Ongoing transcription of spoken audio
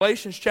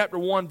Galatians chapter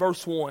 1,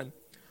 verse 1.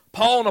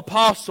 Paul, an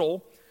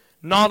apostle,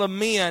 not of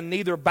men,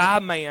 neither by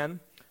man,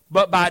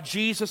 but by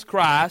Jesus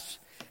Christ,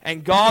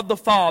 and God the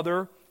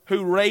Father,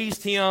 who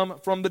raised him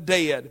from the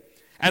dead,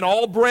 and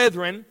all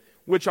brethren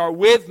which are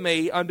with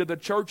me unto the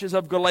churches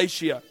of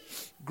Galatia.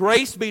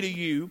 Grace be to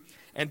you,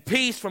 and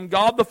peace from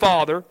God the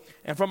Father,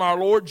 and from our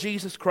Lord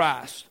Jesus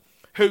Christ,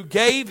 who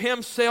gave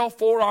himself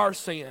for our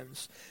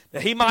sins,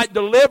 that he might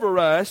deliver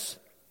us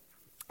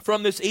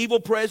from this evil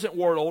present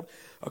world,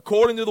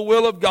 according to the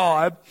will of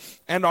God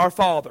and our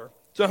Father,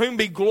 to whom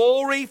be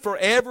glory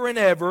forever and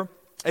ever.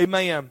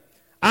 Amen.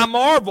 I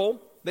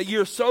marvel that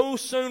you are so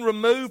soon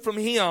removed from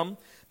him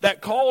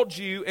that called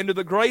you into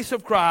the grace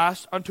of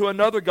Christ unto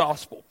another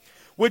gospel,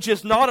 which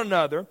is not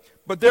another,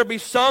 but there be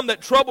some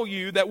that trouble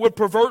you that would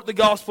pervert the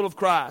gospel of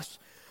Christ.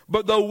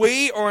 But though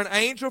we or an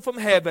angel from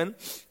heaven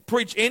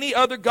preach any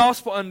other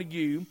gospel unto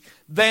you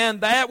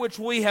than that which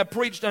we have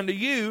preached unto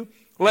you,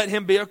 let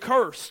him be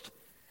accursed.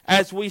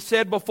 As we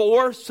said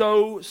before,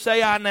 so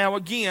say I now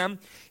again,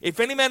 if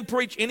any man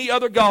preach any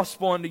other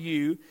gospel unto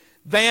you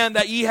than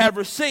that ye have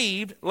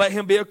received, let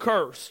him be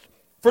accursed.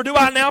 For do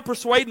I now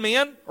persuade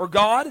men, or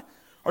God?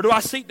 Or do I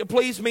seek to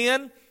please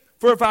men?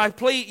 For if I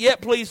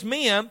yet please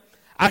men,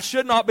 I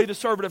should not be the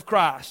servant of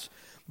Christ.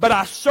 But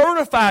I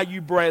certify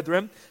you,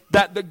 brethren,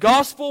 that the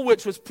gospel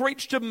which was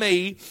preached to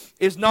me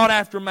is not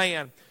after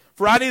man.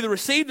 For I neither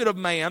received it of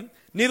man,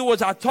 neither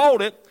was I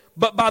taught it,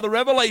 but by the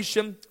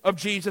revelation of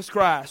Jesus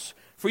Christ.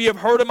 For you have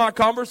heard of my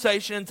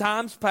conversation in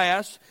times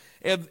past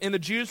in the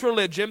Jews'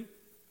 religion,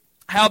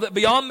 how that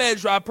beyond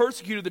measure I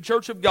persecuted the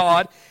church of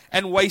God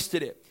and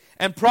wasted it,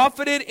 and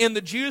profited in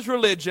the Jews'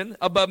 religion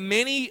above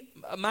many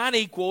mine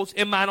equals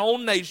in mine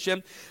own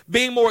nation,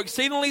 being more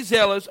exceedingly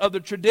zealous of the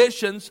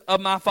traditions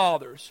of my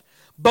fathers.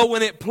 But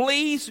when it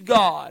pleased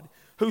God,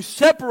 who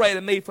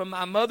separated me from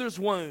my mother's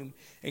womb,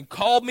 and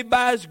called me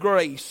by his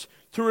grace,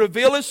 to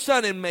reveal his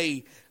Son in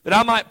me, that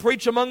I might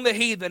preach among the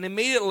heathen,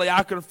 immediately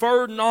I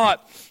conferred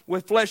not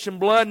with flesh and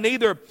blood,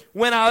 neither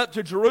went I up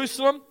to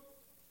Jerusalem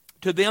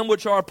to them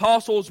which are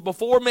apostles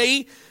before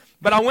me,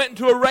 but I went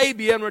into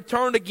Arabia and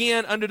returned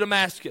again unto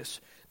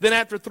Damascus. Then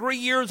after 3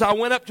 years I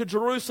went up to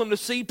Jerusalem to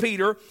see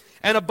Peter,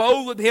 and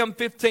abode with him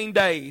 15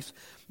 days.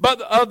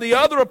 But of the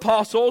other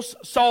apostles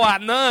saw I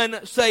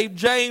none save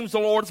James, the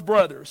Lord's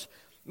brother.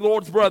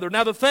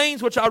 Now the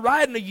things which I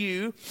write unto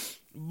you,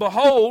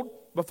 behold,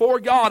 before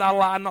God I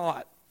lie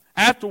not.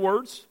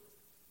 Afterwards,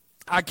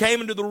 I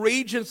came into the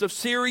regions of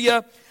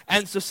Syria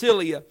and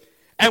Cilicia,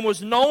 and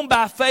was known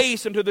by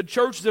face unto the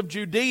churches of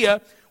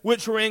Judea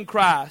which were in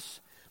Christ.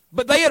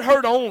 But they had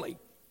heard only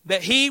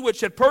that he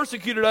which had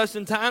persecuted us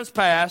in times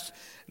past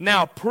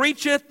now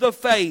preacheth the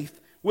faith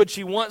which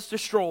he once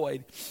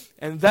destroyed,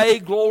 and they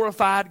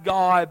glorified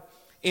God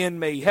in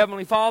me.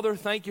 Heavenly Father,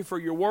 thank you for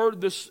your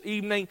word this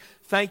evening.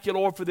 Thank you,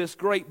 Lord, for this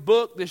great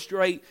book, this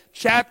great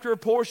chapter,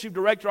 portion you've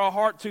directed our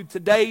heart to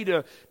today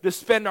to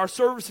spend our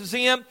services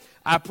in.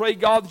 I pray,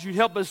 God, that you'd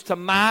help us to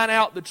mine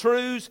out the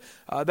truths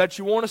that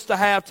you want us to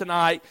have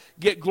tonight.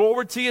 Get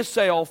glory to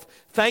yourself.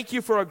 Thank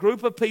you for a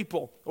group of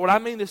people. Lord, I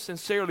mean this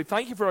sincerely.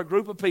 Thank you for a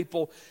group of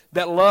people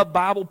that love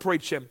Bible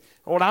preaching.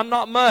 Lord, I'm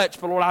not much,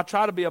 but Lord, I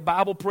try to be a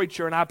Bible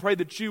preacher, and I pray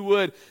that you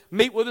would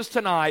meet with us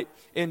tonight.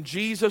 In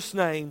Jesus'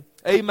 name,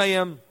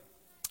 amen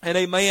and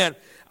amen.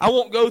 I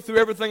won't go through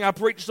everything I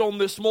preached on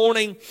this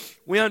morning.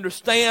 We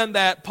understand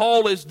that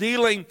Paul is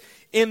dealing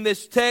in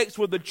this text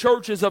with the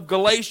churches of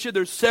Galatia.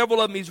 There's several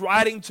of them he's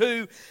writing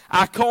to: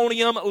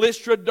 Iconium,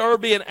 Lystra,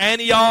 Derbe, and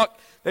Antioch.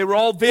 They were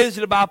all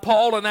visited by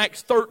Paul in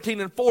Acts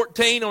 13 and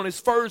 14 on his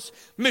first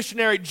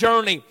missionary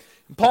journey.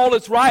 And Paul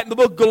is writing the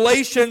book of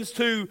Galatians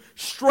to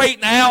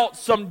straighten out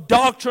some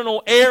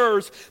doctrinal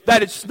errors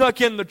that had snuck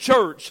in the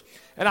church.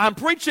 And I'm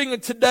preaching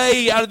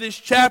today out of this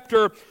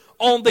chapter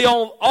on the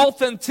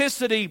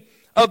authenticity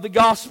of the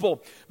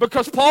gospel.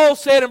 Because Paul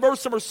said in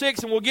verse number 6,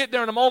 and we'll get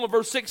there in a moment,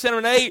 verse 6, 7,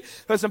 and 8,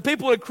 that some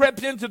people had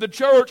crept into the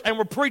church and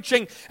were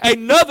preaching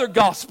another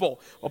gospel.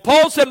 Well,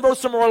 Paul said in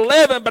verse number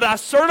 11, but I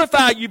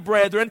certify you,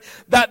 brethren,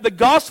 that the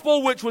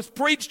gospel which was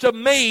preached to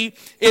me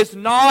is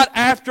not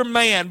after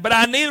man. But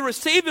I neither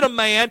received it of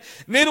man,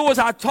 neither was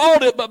I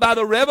taught it, but by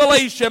the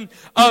revelation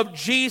of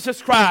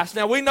Jesus Christ.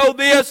 Now we know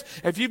this.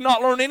 If you've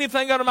not learned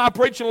anything out of my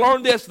preaching,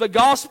 learn this. The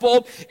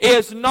gospel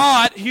is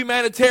not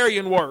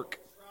humanitarian work.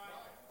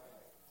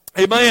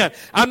 Amen.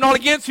 I'm not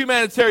against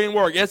humanitarian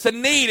work. It's a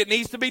need. It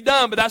needs to be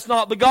done, but that's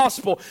not the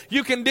gospel.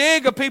 You can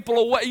dig people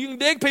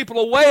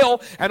a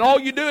well, and all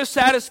you do is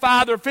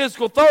satisfy their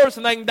physical thirst,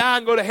 and they can die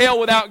and go to hell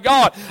without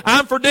God.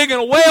 I'm for digging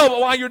a well,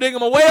 but while you're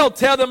digging a well,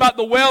 tell them about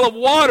the well of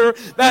water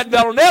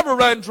that'll never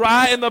run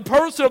dry in the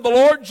person of the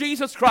Lord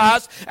Jesus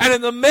Christ and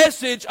in the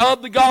message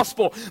of the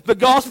gospel. The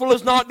gospel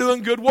is not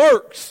doing good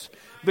works.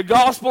 The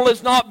gospel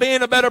is not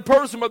being a better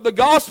person, but the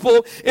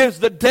gospel is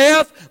the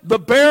death, the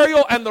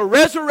burial, and the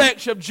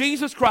resurrection of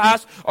Jesus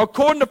Christ,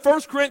 according to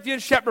 1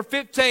 Corinthians chapter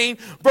 15,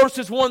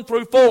 verses 1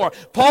 through 4.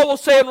 Paul will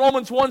say in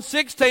Romans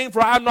 1:16,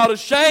 "For I am not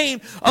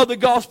ashamed of the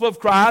gospel of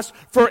Christ,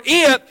 for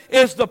it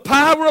is the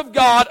power of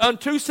God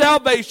unto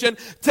salvation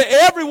to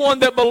everyone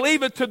that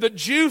believeth, to the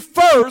Jew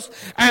first,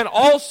 and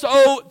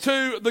also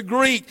to the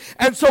Greek."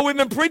 And so we've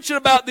been preaching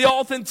about the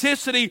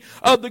authenticity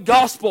of the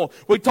gospel.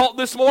 We talked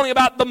this morning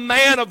about the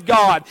man of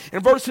God in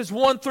verses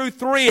 1 through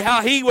 3,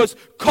 how he was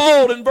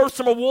called in verse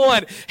number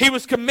 1. He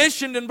was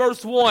commissioned in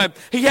verse 1.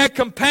 He had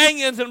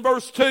companions in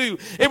verse 2.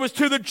 It was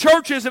to the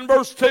churches in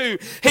verse 2.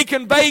 He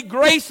conveyed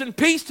grace and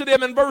peace to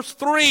them in verse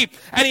 3.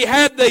 And he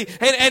had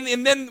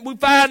and then we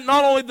find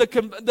not only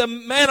the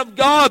man of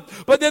God,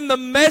 but then the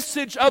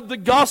message of the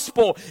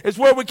gospel is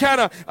where we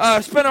kind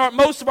of spent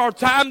most of our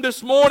time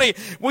this morning.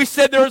 We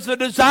said there's a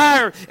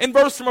desire in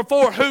verse number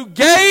 4, who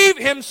gave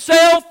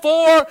himself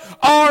for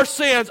our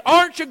sins.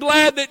 Aren't you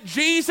glad that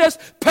Jesus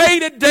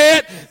paid a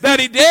debt that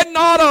he did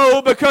not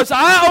owe, because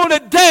I owed a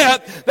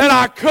debt that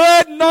I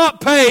could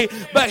not pay,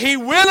 but he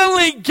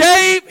willingly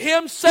gave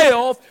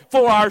himself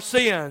for our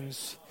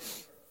sins.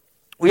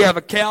 We have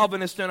a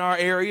Calvinist in our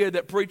area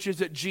that preaches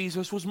that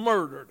Jesus was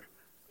murdered,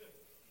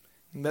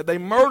 and that they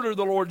murdered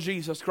the Lord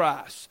Jesus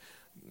Christ.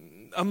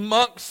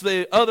 Amongst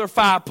the other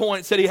 5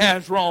 points that he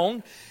has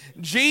wrong,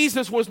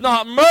 Jesus was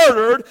not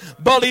murdered,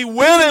 but he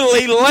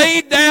willingly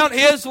laid down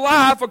his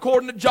life,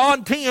 according to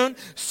John 10,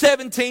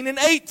 17 and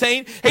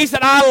 18. He said,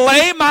 "I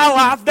lay my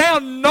life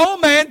down. No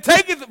man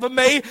taketh it from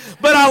me,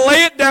 but I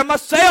lay it down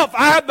myself."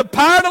 I have the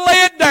power to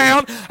lay it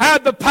down. I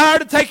have the power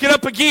to take it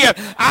up again.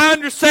 I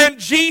understand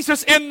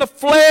Jesus in the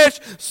flesh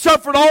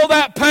suffered all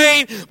that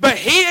pain, but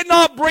he did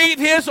not breathe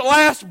his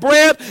last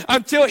breath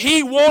until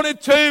he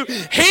wanted to.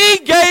 He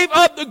gave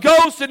up the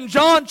ghost in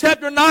John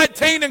chapter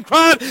 19 and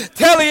cried,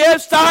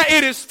 "Tetelestai,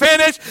 it is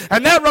finished."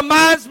 And that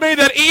reminds me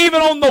that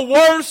even on the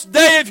worst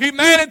day of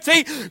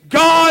humanity,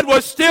 God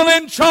was still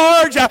in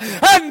charge,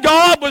 and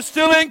God was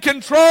still in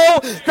control,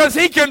 because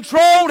he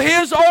controlled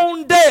his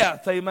own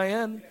death.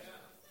 Amen.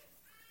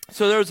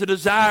 So there's a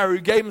desire.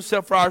 He gave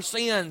himself for our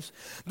sins.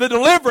 The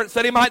deliverance,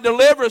 that he might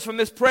deliver us from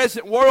this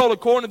present world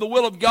according to the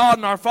will of God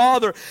and our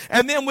Father.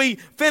 And then we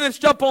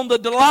finished up on the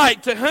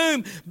delight, to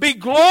whom be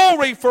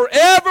glory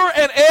forever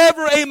and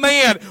ever.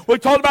 Amen. We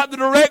talked about the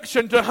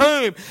direction, to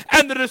whom,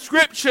 and the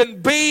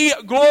description, be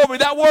glory.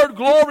 That word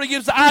glory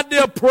gives the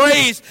idea of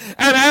praise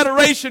and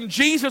adoration.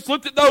 Jesus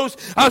looked at those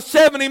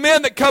 70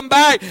 men that come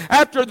back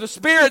after the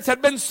spirits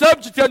had been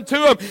subject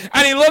unto him,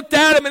 and he looked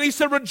at them and he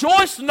said,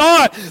 "Rejoice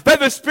not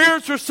that the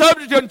spirits are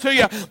subject unto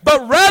you,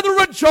 but rather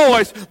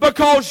rejoice,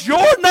 because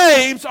your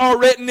names are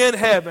written in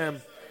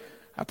heaven."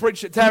 I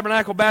preached at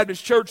Tabernacle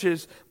Baptist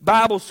Church's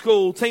Bible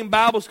school, Team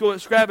Bible School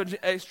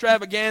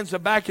extravaganza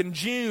back in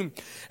June.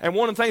 And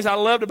one of the things I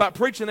loved about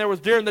preaching there was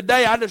during the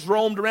day, I just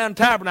roamed around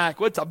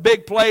Tabernacle. It's a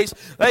big place.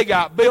 They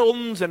got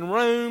buildings and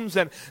rooms,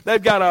 and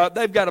they've got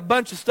a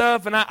bunch of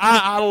stuff. And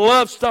I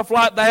love stuff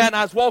like that. And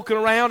I was walking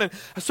around, and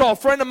I saw a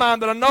friend of mine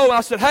that I know. And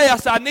I said,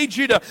 I need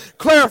you to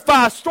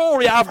clarify a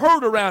story I've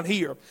heard around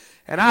here.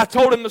 And I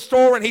told him the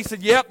story, and he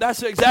said, "Yep,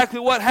 that's exactly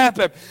what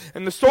happened."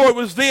 And the story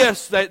was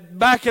this, that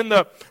back in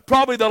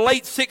probably the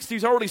late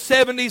 60s, early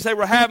 70s, they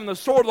were having the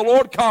Sword of the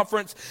Lord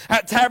conference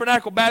at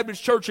Tabernacle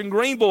Baptist Church in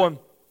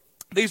Greenville.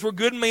 These were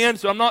good men,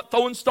 so I'm not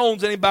throwing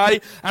stones at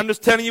anybody. I'm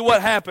just telling you what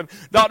happened.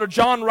 Dr.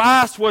 John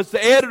Rice was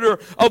the editor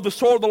of the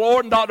Sword of the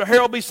Lord, and Dr.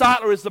 Harold B.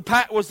 Seitler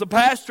was the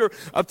pastor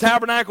of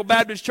Tabernacle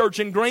Baptist Church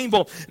in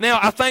Greenville. Now,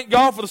 I thank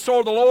God for the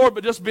Sword of the Lord,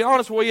 but just to be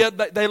honest with you,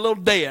 they're a little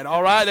dead,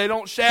 all right? They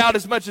don't shout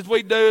as much as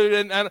we do,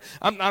 and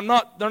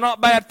they're not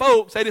bad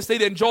folks. They just need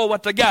to enjoy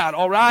what they got,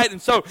 all right? And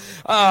so,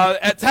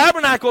 at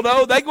Tabernacle,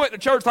 though, they go into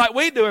church like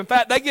we do. In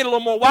fact, they get a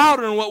little more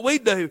wilder than what we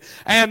do.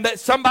 And that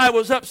somebody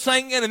was up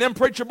singing, and them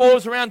preacher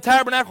boys around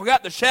Tabernacle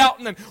got to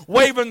shouting and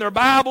waving their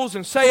Bibles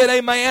and saying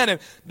amen,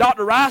 and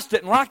Dr. Rice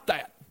didn't like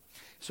that.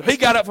 So he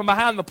got up from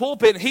behind the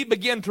pulpit and he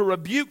began to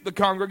rebuke the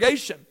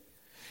congregation.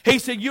 He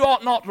said, "You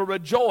ought not to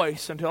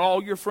rejoice until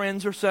all your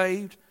friends are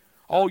saved,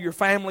 all your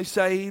family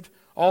saved,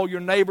 all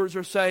your neighbors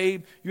are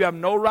saved. You have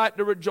no right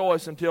to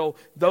rejoice until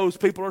those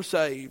people are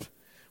saved."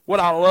 What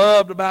I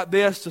loved about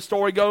this, the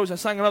story goes, I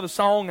sang another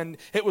song, and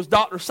it was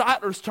Dr.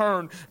 Seitler's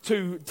turn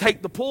to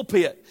take the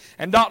pulpit.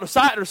 And Dr.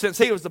 Seitler, since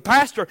he was the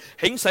pastor,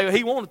 he can say what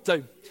he wanted to.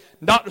 And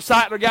Dr.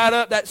 Seitler got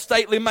up, that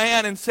stately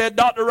man, and said,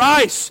 "Dr.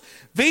 Rice,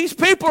 these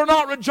people are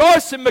not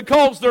rejoicing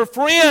because their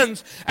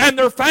friends and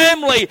their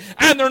family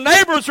and their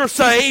neighbors are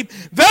saved.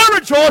 They're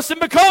rejoicing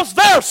because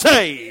they're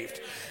saved."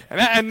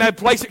 And that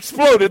place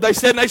exploded. They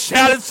said, and they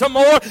shouted some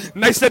more.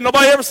 And they said,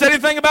 nobody ever said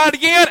anything about it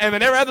again. And they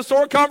never had the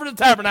sword conference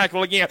at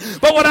Tabernacle again.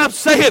 But what I'm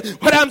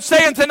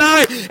saying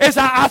tonight is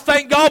I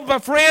thank God my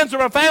friends or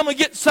my family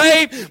get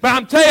saved. But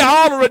I'm telling you,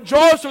 I ought to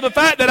rejoice with the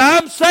fact that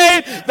I'm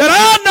saved, that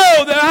I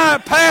know that I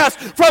have passed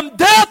from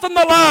death unto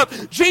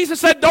life.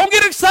 Jesus said, don't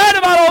get excited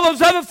about all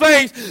those other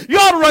things. You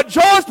ought to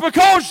rejoice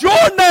because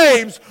your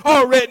names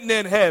are written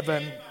in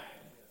heaven.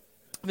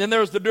 Then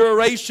there's the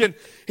duration.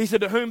 He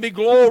said, to whom be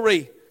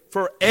glory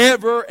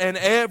forever and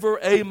ever.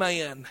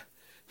 Amen.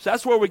 So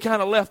that's where we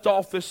kind of left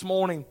off this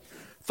morning.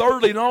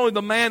 Thirdly, not only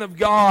the man of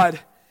God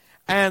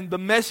and the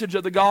message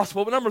of the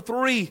gospel, but number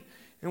three,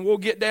 and we'll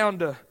get down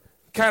to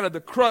kind of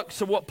the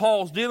crux of what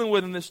Paul's dealing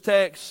with in this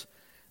text,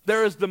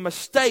 there is the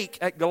mistake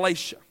at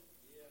Galatia.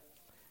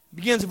 It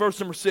begins in verse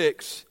number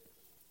 6.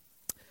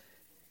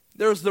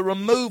 There's the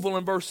removal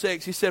in verse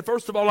 6. He said,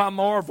 first of all, I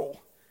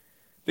marvel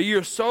that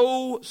you're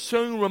so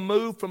soon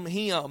removed from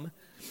him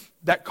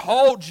that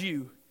called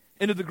you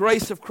into the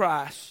grace of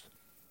Christ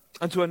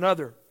unto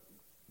another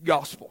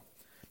gospel.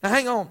 Now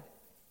hang on.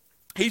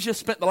 He's just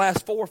spent the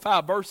last 4 or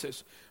 5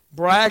 verses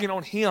bragging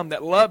on him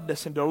that loved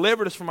us and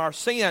delivered us from our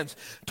sins,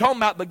 talking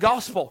about the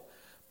gospel.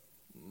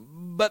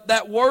 But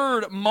that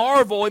word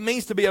marvel, it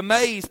means to be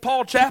amazed.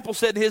 Paul Chappell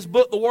said in his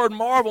book, the word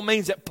marvel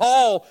means that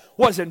Paul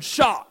was in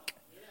shock.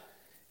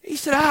 He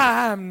said,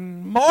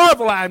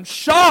 I'm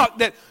shocked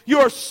that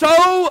you're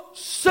so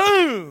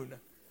soon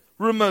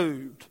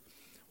removed.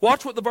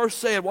 Watch what the verse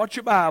said. Watch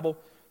your Bible.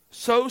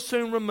 So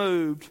soon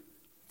removed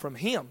from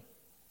him.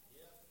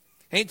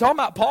 He ain't talking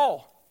about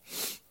Paul.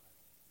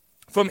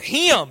 From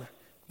him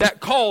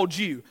that called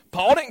you.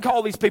 Paul didn't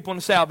call these people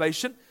into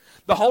salvation.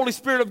 The Holy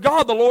Spirit of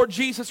God, the Lord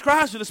Jesus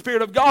Christ, or the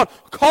Spirit of God,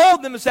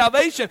 called them to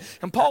salvation.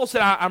 And Paul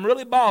said, I'm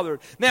really bothered.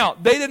 Now,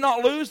 they did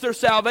not lose their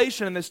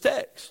salvation in this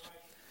text.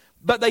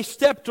 But they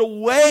stepped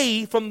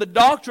away from the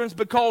doctrines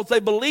because they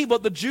believed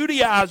what the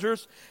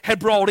Judaizers had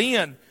brought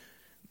in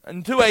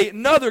into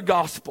another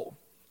gospel.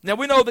 Now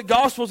we know the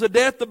gospel is the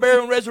death, the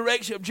burial, and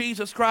resurrection of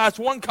Jesus Christ.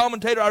 One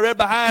commentator I read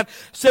behind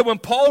said when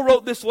Paul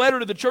wrote this letter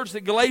to the church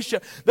at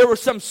Galatia, there were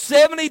some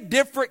 70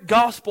 different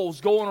gospels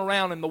going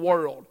around in the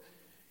world.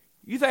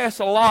 You think that's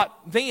a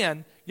lot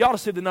then, you ought to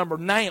see the number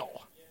now.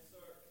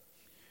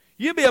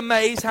 You'd be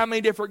amazed how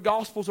many different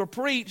gospels are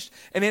preached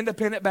in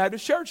independent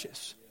Baptist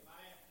churches.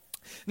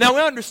 Now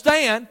we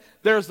understand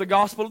there's the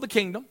gospel of the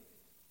kingdom.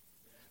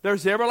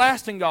 There's the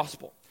everlasting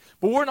gospel.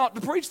 But we're not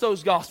to preach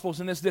those gospels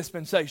in this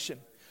dispensation.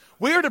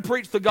 We are to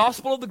preach the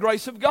gospel of the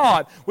grace of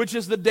God, which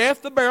is the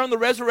death, the burial, and the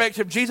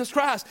resurrection of Jesus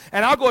Christ.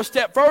 And I'll go a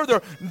step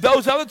further.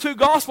 Those other 2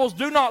 gospels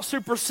do not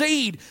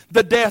supersede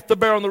the death, the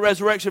burial, and the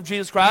resurrection of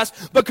Jesus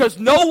Christ, because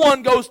no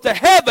one goes to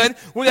heaven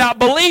without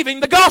believing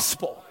the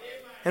gospel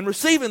and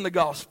receiving the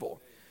gospel.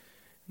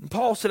 And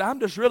Paul said, I'm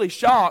just really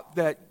shocked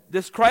that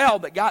this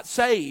crowd that got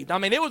saved. I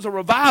mean, it was a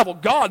revival.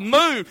 God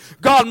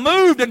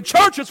moved and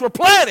churches were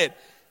planted.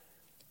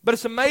 But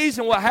it's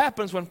amazing what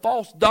happens when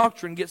false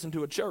doctrine gets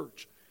into a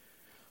church.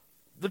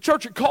 The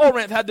church at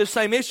Corinth had this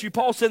same issue.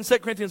 Paul said in 2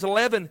 Corinthians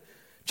 11,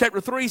 chapter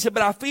 3, he said,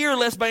 but I fear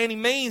lest by any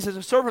means, as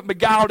a serpent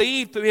beguiled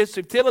Eve through his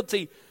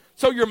subtlety,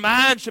 so your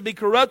mind should be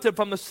corrupted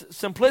from the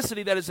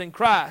simplicity that is in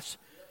Christ.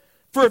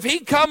 For if he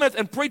cometh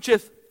and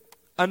preacheth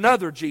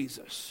another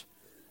Jesus,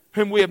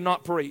 whom we have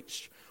not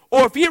preached,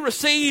 or if you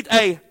received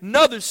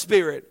another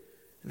spirit,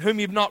 whom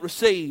you've not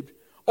received,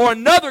 or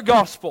another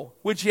gospel,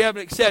 which you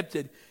haven't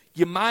accepted,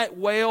 you might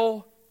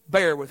well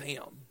bear with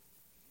him.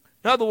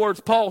 In other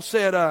words, Paul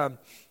said,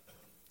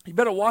 you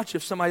better watch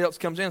if somebody else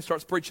comes in and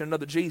starts preaching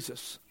another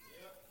Jesus.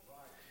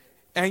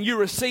 And you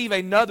receive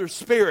another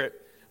spirit.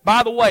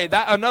 By the way,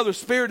 that another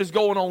spirit is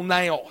going on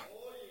now.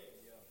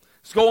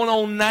 It's going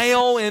on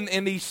now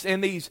in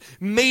these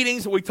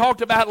meetings that we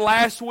talked about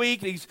last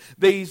week.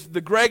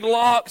 The Greg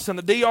Locks and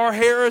the D.R.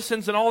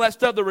 Harrisons and all that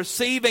stuff. They're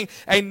receiving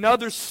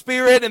another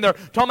spirit, and they're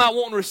talking about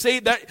wanting to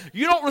receive that.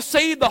 You don't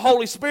receive the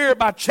Holy Spirit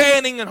by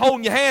chanting and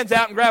holding your hands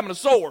out and grabbing a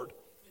sword.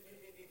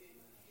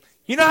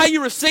 You know how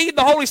you receive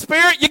the Holy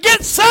Spirit? You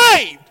get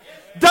saved.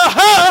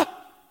 Duh!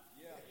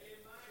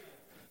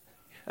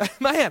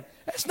 Man,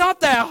 it's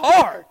not that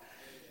hard.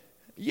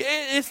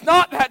 It's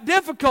not that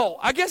difficult.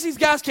 I guess these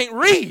guys can't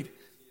read,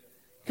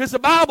 because the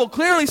Bible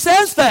clearly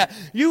says that.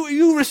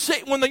 You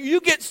receive, when you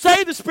get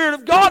saved, the Spirit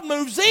of God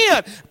moves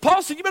in.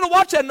 Paul said, you better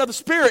watch that another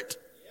spirit.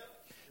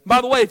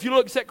 By the way, if you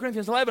look at 2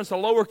 Corinthians 11, it's a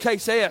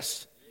lowercase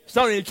s. It's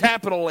not any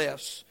capital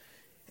S.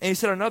 And he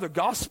said another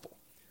gospel.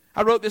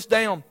 I wrote this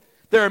down.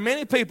 There are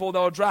many people that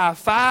will drive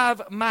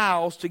 5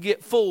 miles to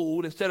get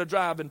food instead of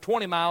driving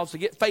 20 miles to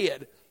get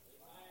fed.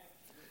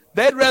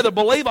 They'd rather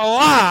believe a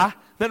lie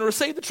than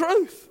receive the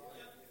truth.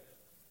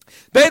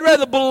 They'd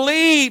rather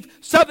believe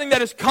something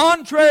that is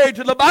contrary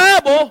to the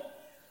Bible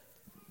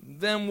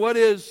than what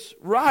is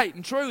right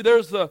and true.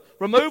 There's the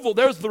removal.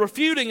 There's the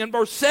refuting in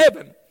verse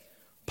 7.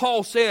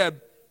 Paul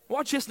said,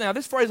 watch this now.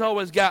 This phrase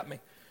always got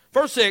me.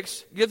 Verse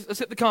 6, let's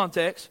get the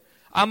context.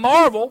 I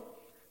marvel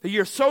that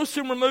you're so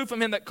soon removed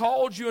from him that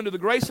called you into the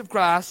grace of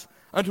Christ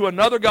unto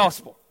another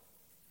gospel,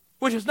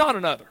 which is not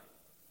another.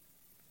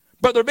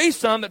 But there be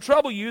some that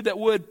trouble you that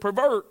would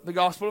pervert the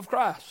gospel of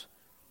Christ.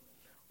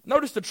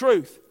 Notice the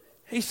truth.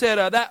 He said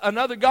that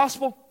another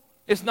gospel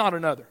is not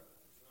another.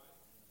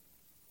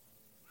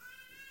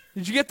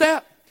 Did you get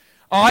that?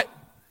 All right.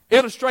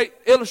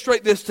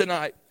 Illustrate this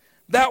tonight.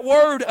 That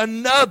word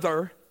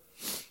another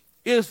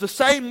is the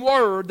same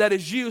word that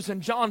is used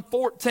in John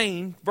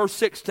 14, verse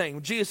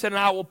 16. Jesus said, and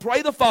I will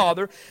pray the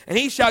Father, and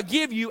he shall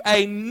give you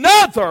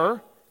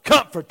another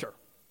comforter.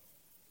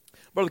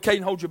 Brother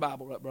Caden, hold your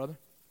Bible up, brother.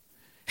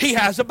 He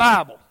has a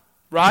Bible,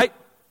 right?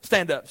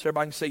 Stand up so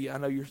everybody can see you. I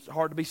know you're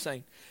hard to be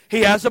seen.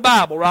 He has a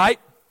Bible, right?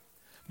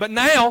 But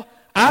now,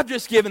 I've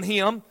just given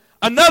him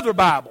another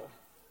Bible.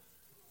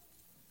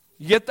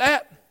 You get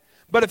that?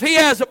 But if he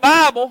has a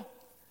Bible,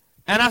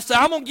 and I say,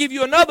 I'm going to give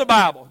you another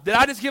Bible. Did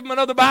I just give him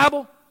another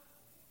Bible?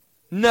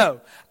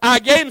 No. I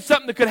gave him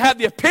something that could have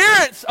the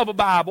appearance of a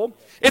Bible.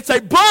 It's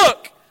a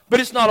book, but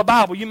it's not a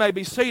Bible. You may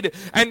be seated.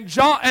 And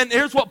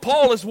here's what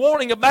Paul is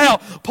warning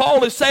about.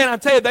 Paul is saying, I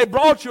tell you, they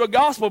brought you a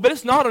gospel, but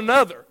it's not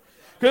another.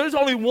 Because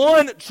there's only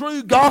one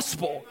true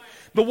gospel.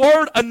 The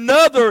word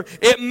another,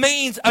 it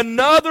means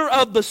another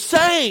of the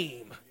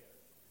same.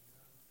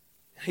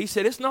 He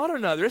said, it's not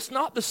another. It's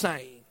not the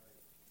same.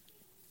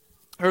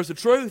 Here's the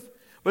truth.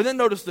 But then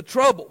notice the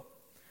trouble.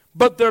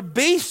 But there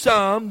be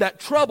some that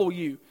trouble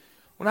you.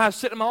 When I was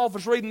sitting in my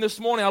office reading this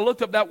morning, I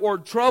looked up that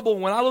word trouble.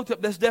 When I looked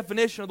up this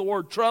definition of the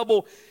word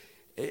trouble,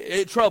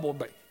 it troubled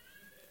me.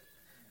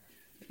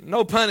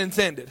 No pun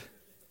intended.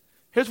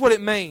 Here's what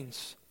it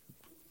means.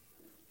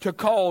 To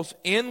cause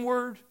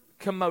inward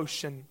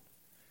commotion,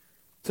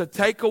 to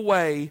take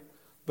away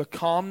the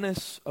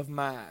calmness of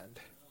mind.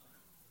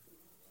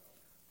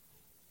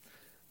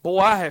 Boy,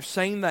 I have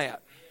seen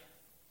that.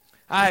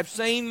 I have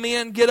seen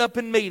men get up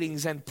in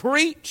meetings and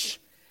preach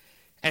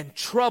and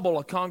trouble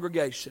a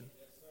congregation.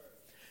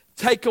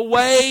 Take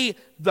away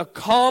the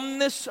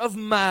calmness of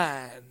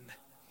mind.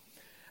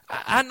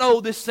 I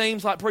know this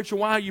seems like, preacher,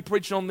 why are you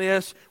preaching on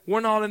this?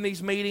 We're not in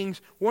these meetings.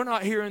 We're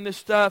not hearing this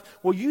stuff.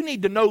 Well, you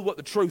need to know what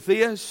the truth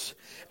is.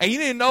 And you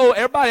need to know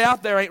everybody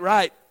out there ain't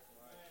right.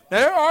 Now,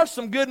 there are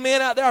some good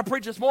men out there. I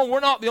preach this morning.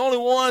 We're not the only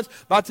ones.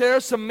 But there are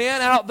some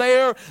men out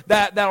there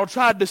that'll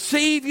try to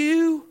deceive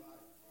you.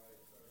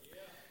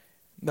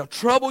 They'll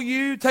trouble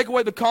you, take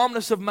away the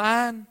calmness of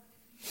mind.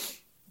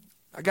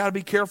 I got to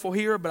be careful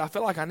here, but I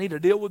feel like I need to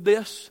deal with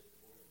this.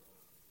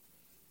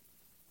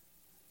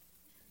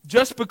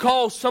 Just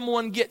because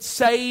someone gets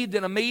saved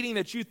in a meeting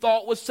that you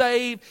thought was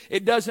saved,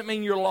 it doesn't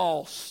mean you're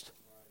lost.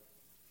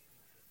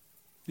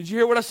 Did you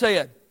hear what I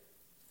said?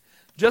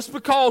 Just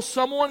because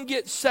someone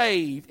gets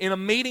saved in a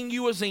meeting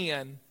you was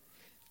in,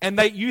 and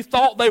you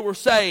thought they were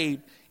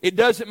saved, it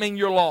doesn't mean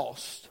you're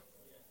lost.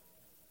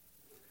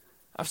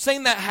 I've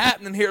seen that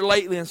happening here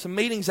lately in some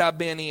meetings I've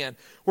been in,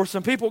 where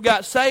some people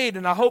got saved,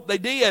 and I hope they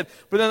did,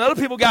 but then other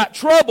people got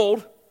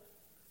troubled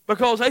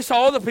because they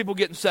saw other people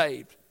getting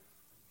saved.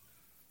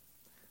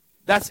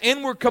 That's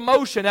inward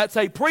commotion. That's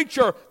a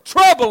preacher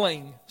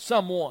troubling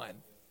someone.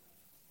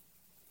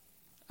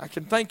 I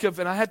can think of,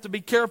 and I have to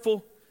be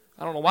careful.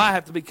 I don't know why I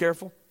have to be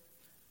careful.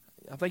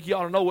 I think you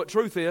ought to know what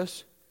truth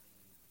is.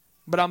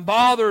 But I'm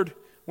bothered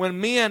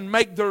when men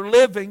make their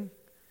living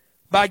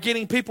by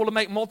getting people to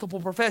make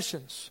multiple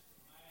professions.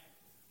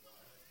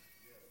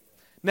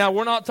 Now,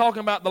 we're not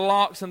talking about the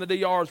locks and the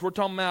DRs. We're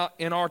talking about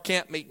in our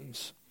camp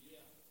meetings.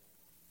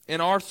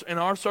 In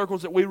our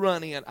circles that we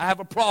run in. I have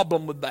a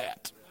problem with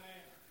that.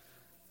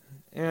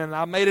 And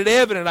I made it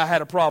evident I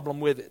had a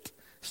problem with it.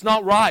 It's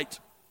not right.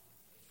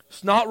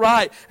 It's not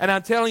right. And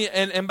I'm telling you,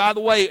 and by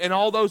the way, in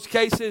all those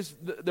cases,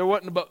 there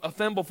wasn't a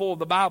thimbleful of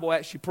the Bible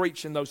actually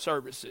preached in those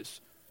services.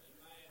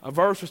 A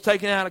verse was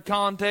taken out of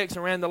context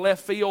and ran to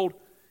left field,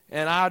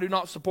 and I do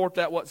not support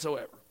that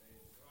whatsoever.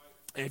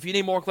 And if you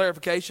need more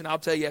clarification, I'll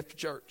tell you after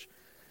church.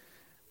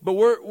 But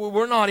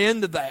we're not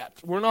into that.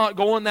 We're not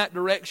going that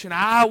direction.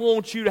 I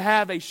want you to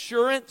have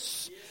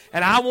assurance,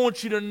 and I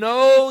want you to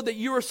know that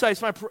you are saved.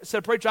 Somebody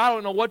said, preacher, I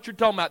don't know what you're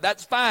talking about.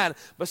 That's fine,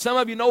 but some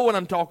of you know what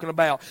I'm talking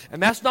about. And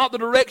that's not the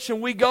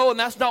direction we go, and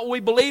that's not what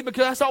we believe,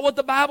 because that's not what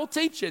the Bible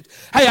teaches.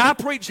 Hey, I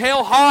preach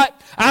hell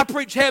hot. I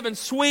preach heaven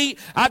sweet.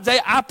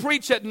 I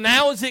preach that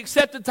now is the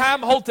accepted time.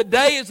 Behold,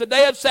 today is the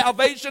day of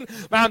salvation.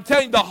 But I'm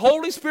telling you, the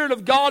Holy Spirit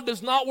of God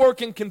does not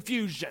work in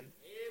confusion.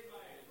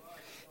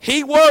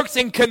 He works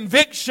in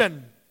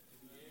conviction.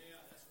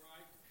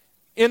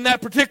 In that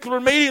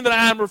particular meeting that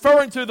I'm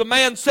referring to, the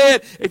man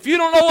said, if you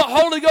don't know what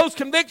Holy Ghost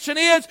conviction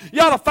is,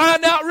 you ought to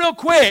find out real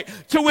quick.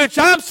 To which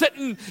I'm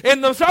sitting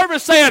in the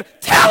service saying,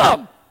 tell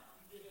him.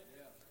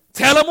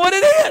 Tell him what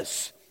it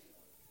is.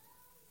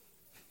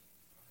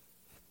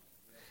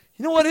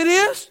 You know what it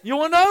is? You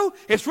want to know?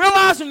 It's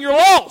realizing you're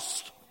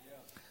lost.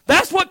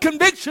 That's what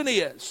conviction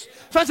is.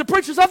 So I said,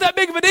 preacher, it's not that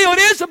big of a deal. It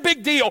is a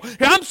big deal.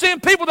 And I'm seeing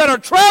people that are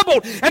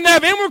troubled and they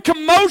have inward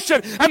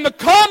commotion and the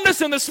calmness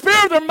and the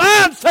spirit of their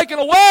minds taken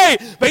away.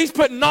 But he's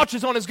putting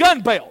notches on his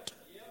gun belt.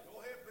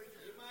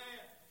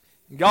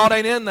 God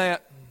ain't in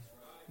that.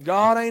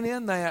 God ain't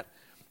in that.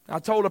 I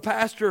told a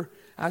pastor,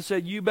 I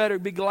said, you better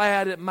be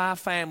glad that my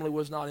family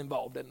was not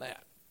involved in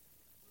that.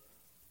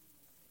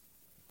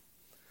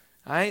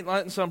 I ain't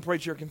letting some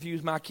preacher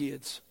confuse my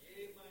kids.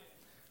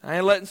 I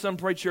ain't letting some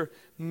preacher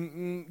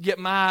get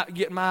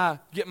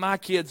my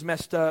kids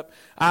messed up.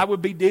 I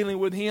would be dealing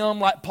with him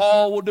like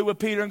Paul will do with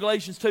Peter in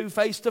Galatians 2,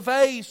 face to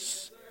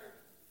face.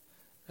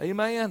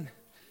 Amen.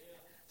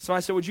 So I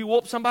said, would you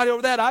whoop somebody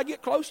over that? I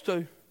get close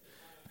to.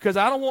 Because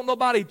I don't want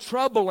nobody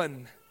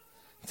troubling,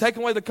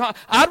 taking away the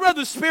I'd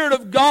rather the Spirit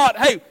of God.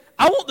 Hey,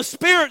 I want the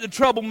Spirit to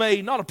trouble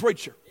me, not a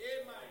preacher.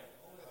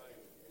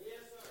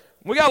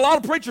 We got a lot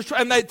of preachers,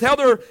 and they tell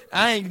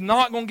I ain't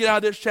not going to get out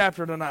of this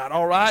chapter tonight,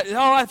 all right?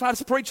 All right if I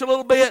just preach a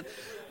little bit?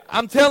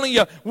 I'm telling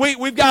you,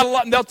 we've got a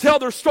lot, and they'll tell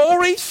their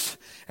stories,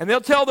 and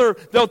they'll tell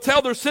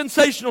their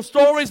sensational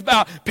stories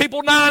about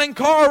people dying in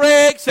car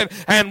wrecks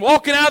and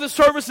walking out of the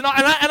service, and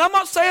I'm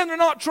not saying they're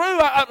not true.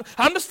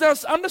 I'm just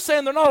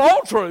saying they're not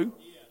all true.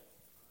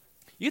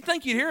 You'd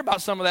think you'd hear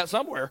about some of that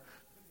somewhere.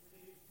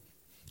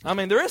 I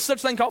mean, there is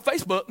such thing called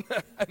Facebook.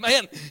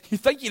 Man, you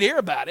think you'd hear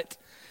about it.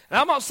 And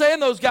I'm not saying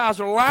those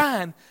guys are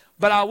lying,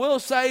 but I will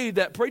say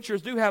that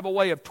preachers do have a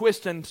way of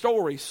twisting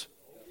stories.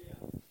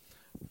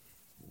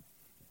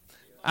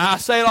 I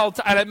say it all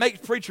the time, and it makes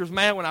preachers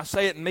mad when I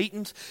say it in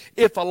meetings.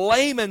 If a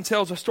layman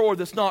tells a story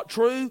that's not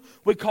true,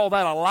 we call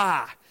that a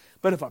lie.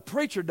 But if a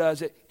preacher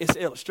does it, it's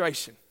an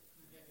illustration.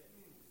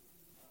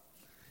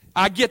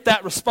 I get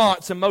that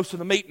response in most of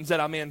the meetings that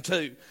I'm in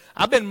too.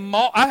 I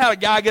had a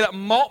guy get up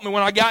and mock me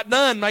when I got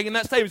done making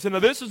that statement. He said, "No,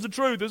 this is the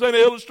truth. This ain't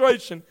an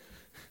illustration."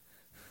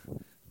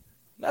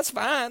 That's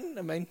fine.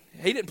 I mean,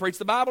 he didn't preach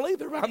the Bible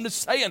either. I'm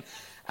just saying.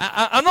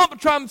 I'm not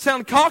trying to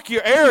sound cocky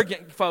or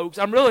arrogant, folks.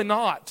 I'm really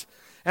not.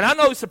 And I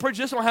know it's a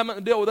preacher. This don't have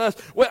nothing to deal with us.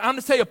 Well, I'm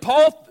just telling you,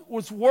 Paul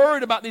was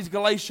worried about these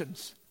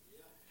Galatians.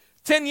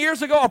 10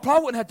 years ago, I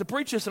probably wouldn't have to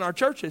preach this in our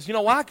churches. You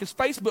know why? Because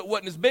Facebook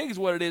wasn't as big as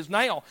what it is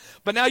now.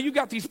 But now you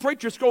got these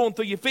preachers scrolling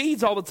through your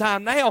feeds all the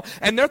time now,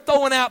 and they're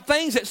throwing out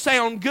things that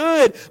sound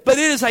good, but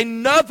it is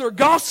another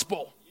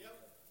gospel.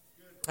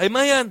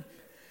 Amen.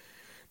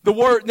 The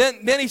word,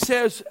 then he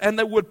says, and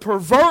they would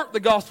pervert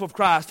the gospel of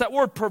Christ. That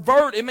word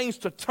pervert, it means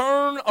to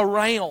turn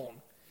around.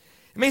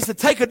 It means to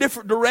take a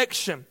different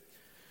direction.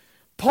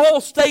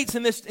 Paul states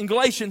in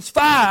Galatians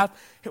 5,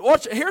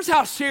 here's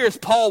how serious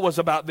Paul was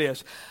about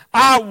this.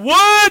 I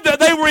would that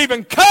they were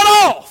even cut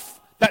off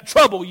that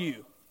trouble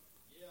you.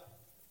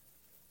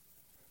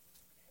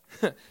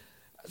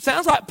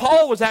 Sounds like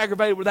Paul was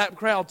aggravated with that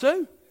crowd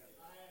too.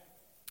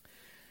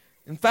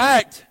 In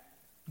fact,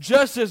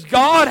 just as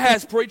God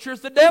has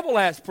preachers, the devil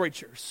has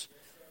preachers.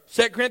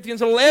 2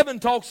 Corinthians 11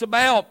 talks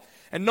about,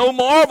 and no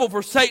marvel,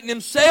 for Satan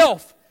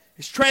himself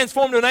is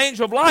transformed to an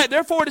angel of light.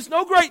 Therefore, it is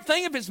no great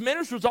thing if his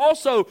ministers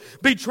also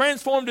be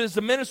transformed as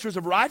the ministers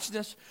of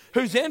righteousness,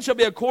 whose end shall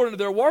be according to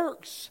their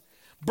works.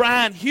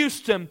 Brian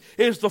Houston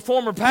is the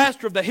former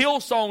pastor of the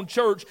Hillsong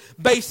Church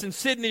based in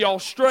Sydney,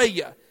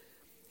 Australia.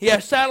 He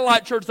has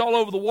satellite churches all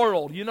over the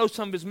world. You know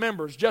some of his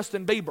members,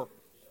 Justin Bieber.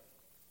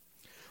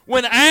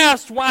 When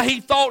asked why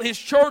he thought his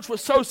church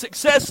was so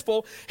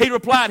successful, he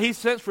replied he's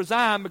since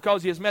resigned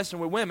because he is messing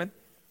with women.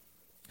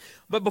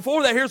 But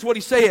before that, here's what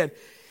he said.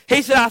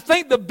 He said, I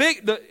think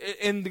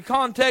in the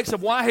context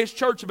of why his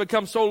church had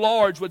become so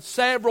large with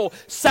several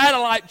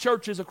satellite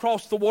churches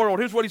across the world,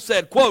 here's what he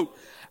said, quote,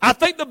 I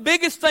think the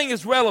biggest thing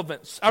is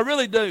relevance. I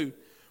really do.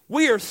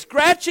 We are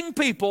scratching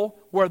people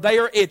where they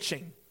are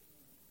itching.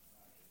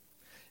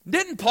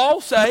 Didn't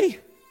Paul say,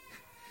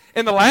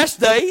 in the last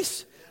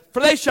days,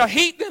 for they shall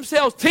heap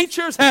themselves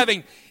teachers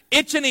having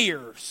itching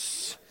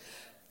ears.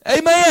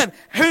 Amen.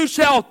 Who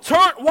shall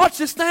turn, watch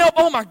this now,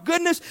 oh my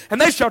goodness, and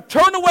they shall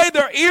turn away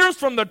their ears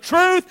from the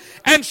truth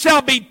and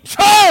shall be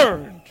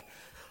turned,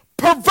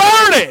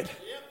 perverted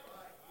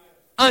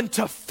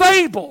unto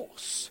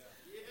fables.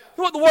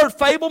 You know what the word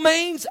fable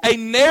means? A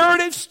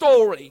narrative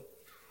story,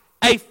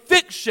 a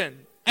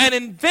fiction, an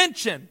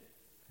invention,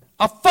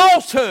 a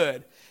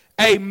falsehood,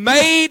 a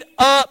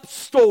made-up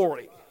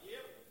story.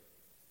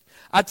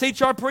 I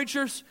teach our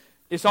preachers,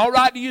 it's all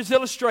right to use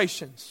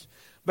illustrations.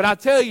 But I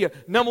tell you,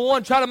 number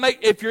one, try to make,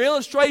 if your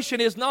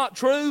illustration is not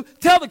true,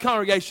 tell the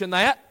congregation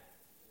that.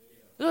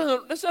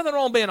 There's nothing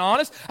wrong being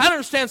honest. I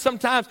understand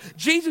sometimes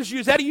Jesus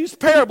used that. He used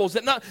parables.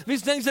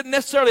 These things didn't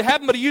necessarily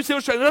happen, but he used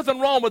illustrations. There's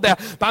nothing wrong with that.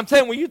 But I'm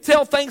telling you, when you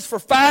tell things for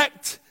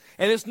fact,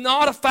 and it's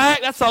not a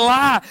fact, that's a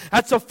lie.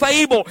 That's a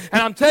fable.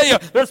 And I'm telling you,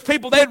 there's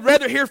people, they'd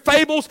rather hear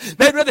fables.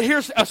 They'd rather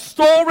hear a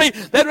story.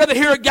 They'd rather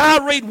hear a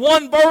guy read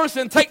one verse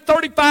and take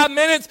 35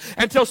 minutes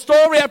and tell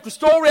story after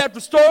story after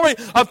story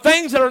of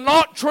things that are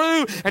not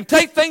true and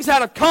take things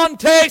out of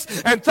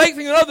context and take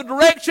things in another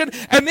direction.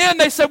 And then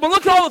they say, well,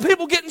 look at all the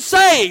people getting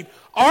saved.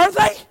 Are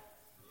they?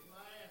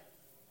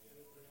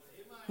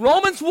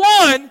 Romans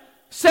 1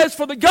 says,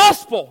 for the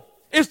gospel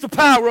is the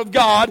power of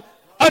God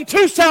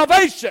unto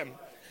salvation.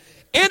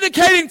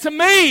 Indicating to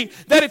me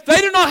that if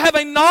they do not have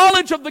a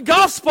knowledge of the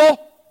gospel,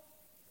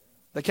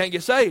 they can't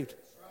get saved.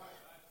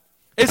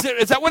 Is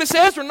that what it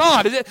says or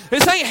not?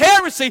 This ain't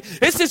heresy.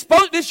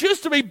 This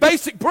used to be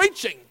basic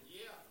preaching.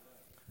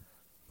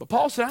 But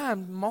Paul said, I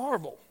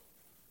marvel.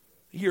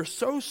 You're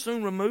so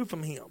soon removed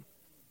from him.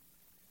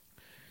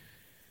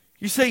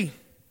 You see,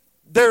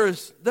 there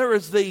is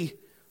the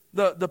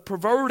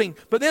perverting.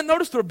 But then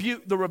notice the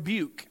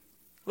rebuke.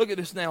 Look at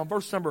this now,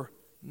 verse number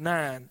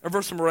 9, or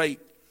verse number 8.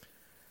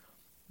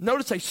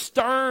 Notice a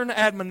stern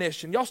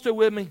admonition. Y'all still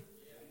with me?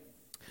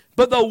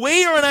 But though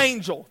we are an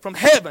angel from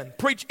heaven,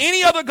 preach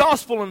any other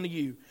gospel unto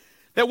you,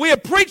 that we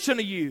have preached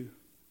unto you,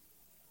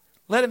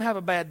 let him have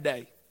a bad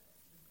day.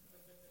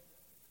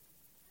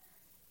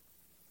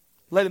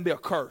 Let him be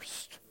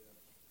accursed.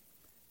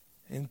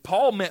 And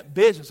Paul meant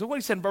business. Look what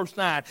he said in verse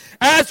 9.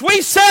 As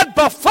we said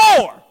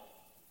before.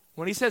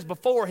 When he says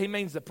before, he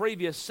means the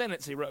previous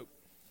sentence he wrote.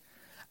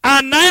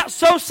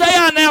 So say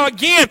I now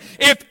again,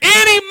 if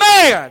any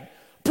man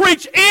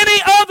preach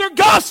any other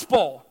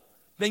gospel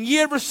than ye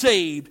have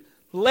received,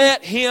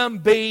 let him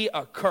be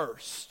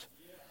accursed.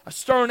 A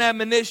stern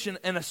admonition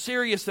and a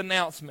serious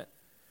announcement.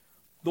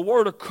 The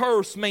word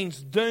accursed means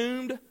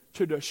doomed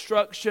to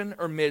destruction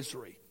or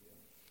misery.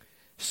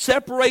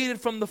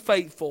 Separated from the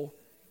faithful,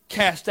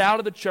 cast out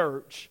of the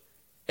church,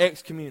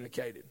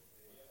 excommunicated.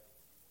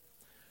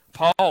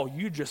 Paul,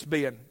 you're just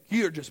being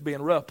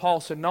rough. Paul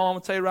said, no, I'm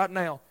going to tell you right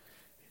now.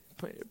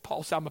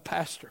 Paul said, I'm a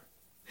pastor.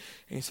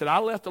 And he said, I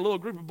left a little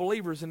group of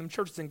believers in them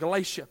churches in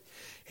Galatia.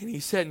 And he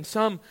said, and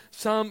some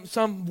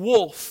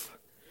wolf,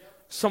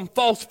 some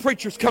false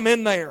preachers come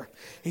in there.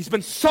 He's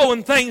been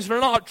sowing things that are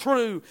not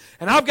true.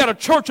 And I've got a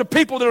church of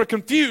people that are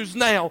confused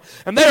now.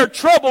 And they are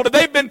troubled.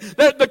 And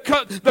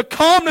the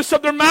calmness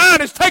of their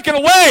mind is taken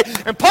away.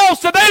 And Paul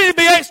said they need to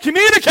be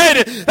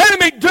excommunicated. They need to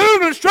be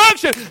doomed to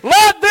destruction.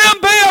 Let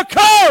them be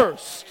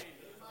accursed.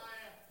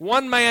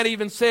 One man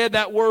even said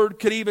that word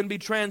could even be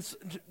defined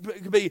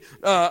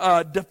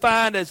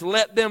as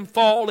let them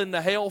fall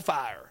into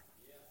hellfire.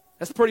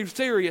 That's pretty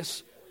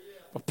serious.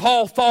 But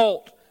Paul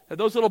thought that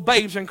those little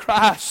babes in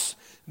Christ,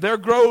 their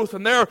growth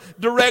and their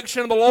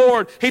direction of the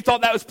Lord, he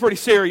thought that was pretty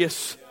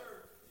serious.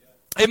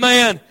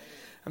 Amen.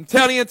 I'm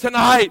telling you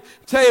tonight,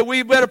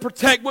 we better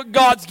protect what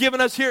God's given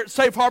us here at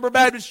Safe Harbor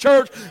Baptist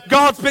Church.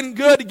 God's been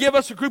good to give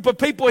us a group of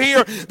people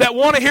here that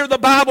want to hear the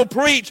Bible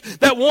preached,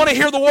 that want to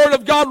hear the Word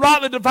of God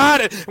rightly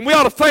divided. And we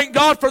ought to thank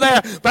God for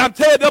that. But I'm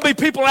telling you, there'll be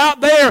people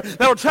out there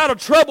that will try to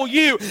trouble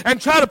you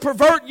and try to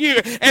pervert you.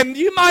 And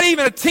you might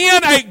even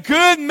attend a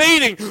good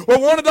meeting where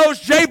one of those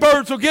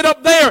jaybirds will get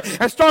up there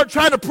and start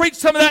trying to preach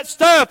some of that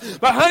stuff.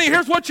 But honey,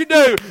 here's what you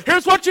do.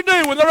 Here's what you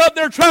do when they're up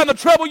there trying to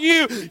trouble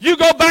you. You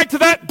go back to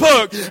that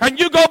book and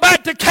you go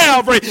back to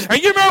Calvary.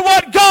 And you remember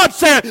what God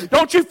said.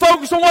 Don't you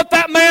focus on what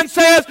that man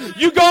says.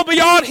 You go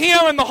beyond him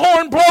and the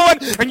horn blowing,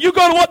 and you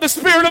go to what the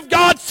Spirit of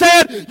God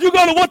said. You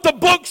go to what the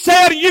book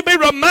said, and you be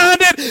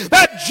reminded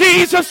that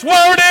Jesus'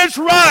 word is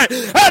right.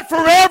 That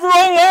forever,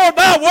 oh Lord,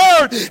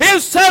 thy word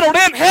is settled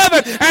in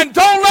heaven. And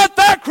don't let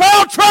that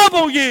crowd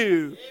trouble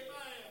you.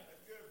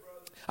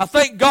 I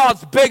think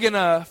God's big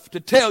enough to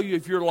tell you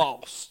if you're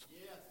lost.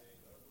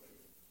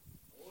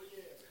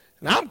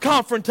 And I'm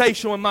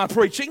confrontational in my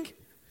preaching.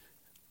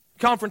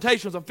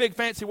 Confrontation is a big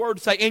fancy word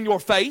to say in your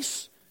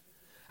face.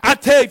 I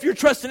tell you, if you're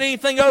trusting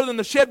anything other than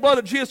the shed blood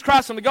of Jesus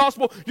Christ and the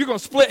gospel, you're going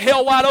to split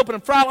hell wide open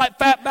and fry like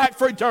fat back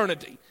for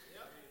eternity.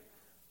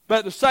 But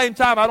at the same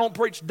time, I don't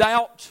preach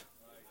doubt.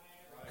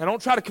 I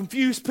don't try to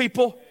confuse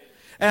people.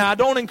 And I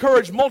don't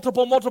encourage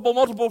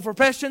multiple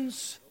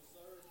professions.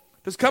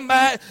 Just come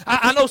back.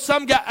 I know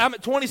some guy, I'm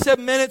at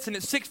 27 minutes and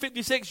it's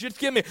 6:56. Just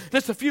give me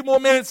just a few more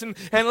minutes and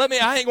I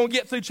ain't going to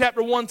get through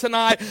chapter 1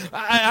 tonight.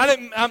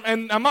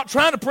 I'm not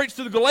trying to preach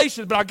through the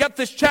Galatians, but I got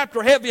this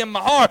chapter heavy in my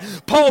heart.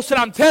 Paul said,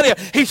 I'm telling you,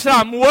 he said,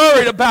 I'm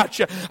worried about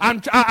you.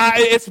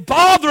 It's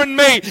bothering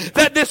me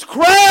that this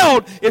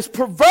crowd is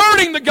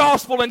perverting the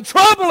gospel and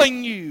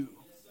troubling you.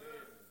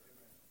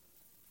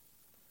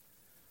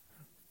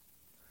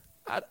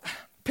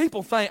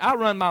 People think I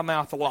run my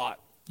mouth a lot.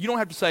 You don't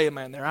have to say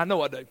amen there. I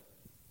know I do.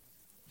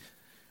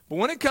 But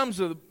when it comes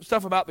to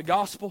stuff about the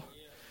gospel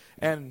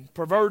and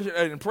perverters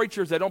and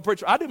preachers that don't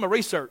preach, I do my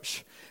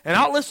research. And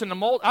I'll listen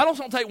to I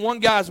don't take one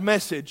guy's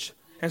message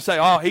and say,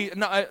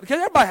 because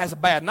everybody has a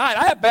bad night.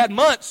 I have bad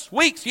months,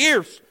 weeks,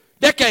 years,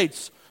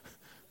 decades.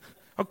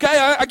 Okay,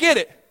 I get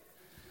it.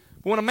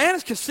 But when a man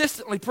is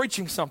consistently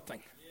preaching something,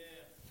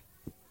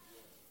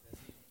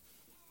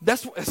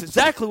 that's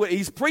exactly what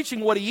he's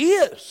preaching, what he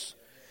is.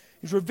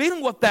 He's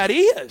revealing what that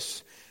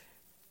is.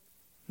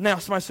 Now,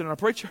 somebody said, I'm a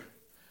preacher.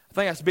 I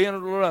think that's being a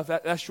little rough.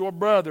 That's your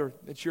brother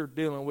that you're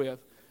dealing with.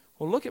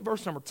 Well, look at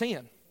verse number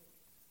 10.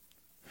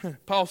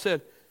 Paul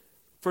said,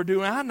 for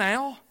do I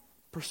now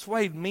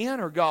persuade men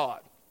or God?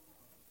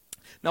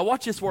 Now,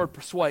 watch this word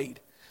persuade.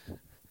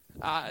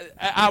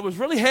 I was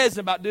really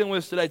hesitant about dealing with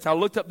this today, so I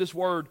looked up this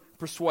word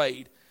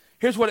persuade.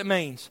 Here's what it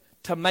means,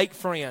 to make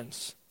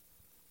friends.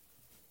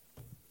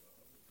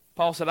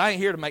 Paul said, I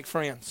ain't here to make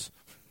friends.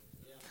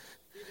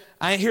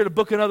 I ain't here to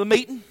book another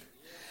meeting.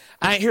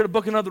 I ain't here to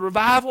book another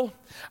revival.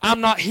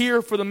 I'm not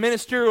here for the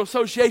ministerial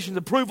association's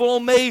approval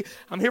on me.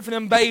 I'm here for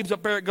them babes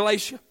up there at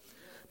Galatia.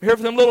 I'm here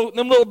for them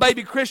little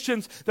baby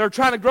Christians that are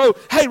trying to grow.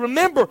 Hey,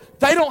 remember,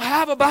 they don't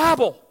have a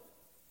Bible.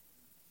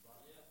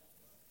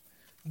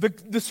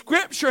 The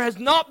scripture has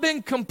not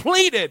been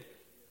completed.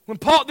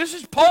 This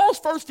is Paul's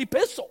first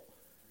epistle.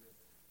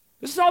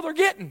 This is all they're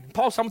getting.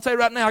 Paul said, I'm going to tell you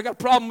right now, I got a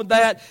problem with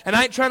that, and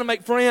I ain't trying to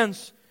make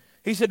friends.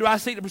 He said, do I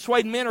seek to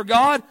persuade men or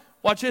God?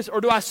 Watch this.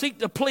 Or do I seek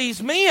to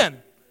please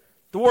men?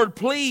 The word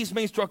please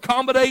means to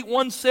accommodate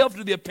oneself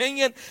to the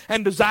opinion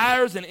and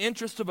desires and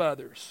interests of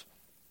others.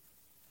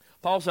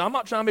 Paul said, I'm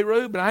not trying to be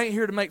rude, but I ain't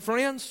here to make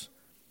friends.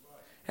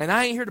 And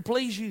I ain't here to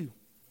please you.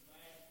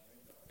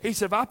 He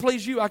said, if I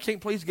please you, I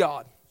can't please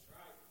God.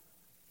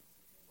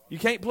 You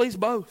can't please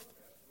both.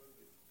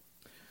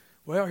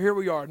 Well, here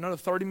we are, another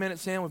 30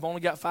 minutes in. We've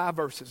only got 5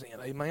 verses in.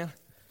 Amen.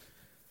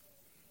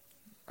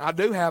 I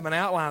do have an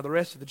outline of the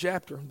rest of the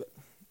chapter, but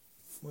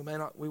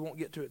we won't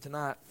get to it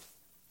tonight.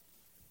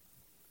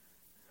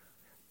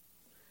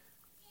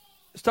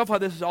 Stuff like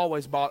this is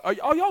always bothered.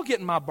 Are y'all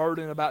getting my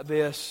burden about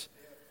this?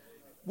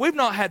 We've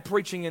not had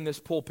preaching in this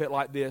pulpit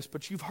like this,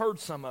 but you've heard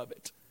some of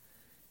it.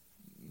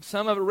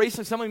 Some of it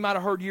recently, some of you might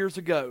have heard years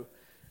ago.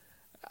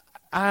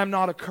 I'm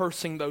not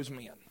accursing those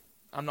men.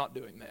 I'm not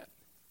doing that.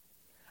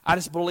 I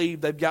just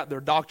believe they've got their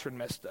doctrine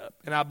messed up.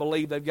 And I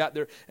believe they've got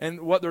and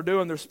what they're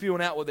doing, they're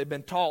spewing out what they've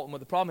been taught. And what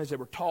the problem is, they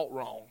were taught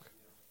wrong.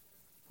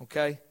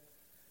 Okay?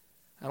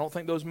 I don't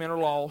think those men are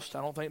lost.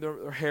 I don't think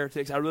they're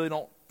heretics. I really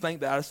don't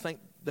think that. I just think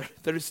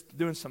they're just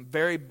doing some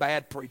very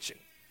bad preaching.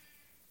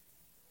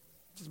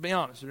 Just be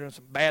honest, they're doing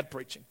some bad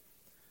preaching.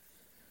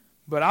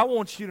 But I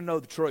want you to know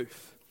the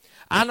truth.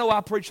 I know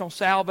I preach on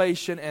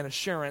salvation and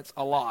assurance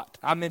a lot.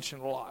 I mention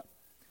it a lot.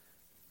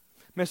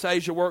 Miss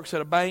Asia works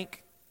at a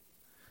bank.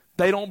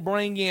 They don't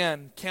bring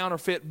in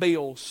counterfeit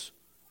bills.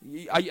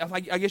 I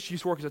guess you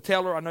used to work as a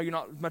teller. I know you're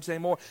not as much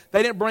anymore.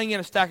 They didn't bring in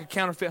a stack of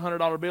counterfeit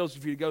 $100 bills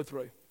for you to go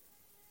through.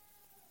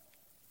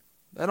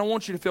 They don't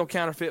want you to fill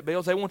counterfeit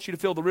bills. They want you to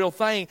fill the real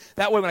thing.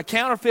 That way when a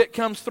counterfeit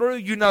comes through,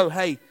 you know,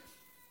 hey,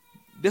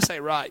 this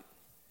ain't right.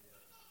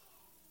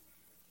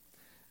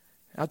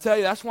 I'll tell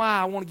you, that's why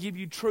I want to give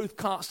you truth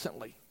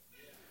constantly.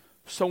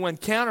 So when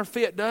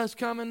counterfeit does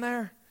come in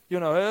there, you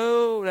know,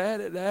 oh,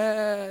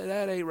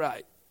 that ain't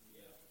right.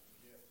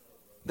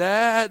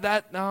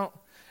 No.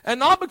 And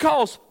not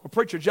because,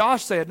 Preacher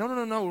Josh said, no,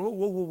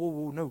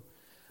 whoa, no.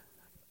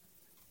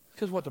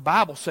 Because what the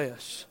Bible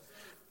says.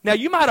 Now,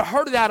 you might have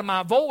heard it out of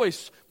my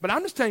voice, but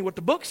I'm just telling you what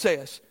the book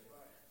says.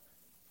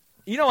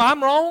 You know,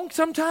 I'm wrong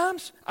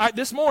sometimes.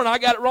 This morning, I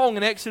got it wrong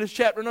in Exodus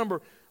chapter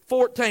number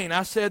 14.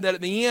 I said that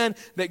at the end,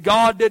 that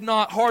God did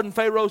not harden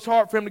Pharaoh's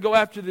heart for him to go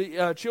after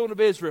the children of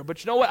Israel.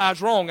 But you know what? I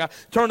was wrong. I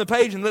turned the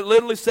page and it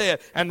literally said,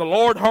 and the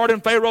Lord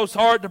hardened Pharaoh's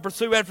heart to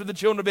pursue after the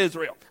children of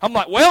Israel. I'm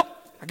like, well,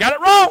 I got it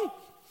wrong.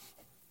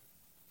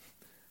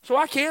 So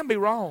I can be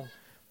wrong.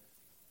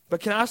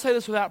 But can I say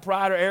this without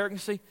pride or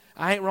arrogancy?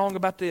 I ain't wrong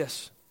about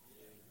this.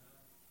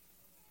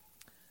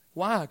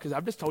 Why? Because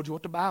I've just told you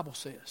what the Bible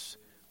says.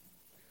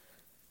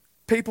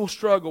 People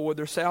struggle with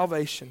their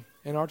salvation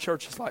in our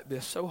churches like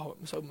this so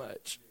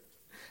much.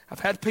 I've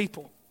had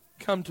people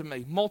come to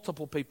me,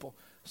 multiple people.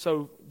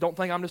 So don't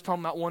think I'm just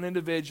talking about one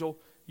individual.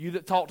 You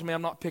that talk to me,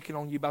 I'm not picking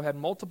on you, but I've had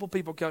multiple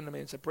people come to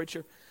me and say,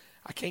 Preacher,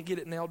 I can't get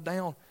it nailed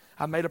down.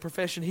 I made a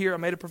profession here, I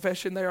made a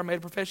profession there, I made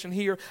a profession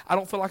here. I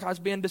don't feel like I was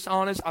being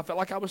dishonest. I felt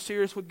like I was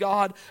serious with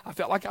God. I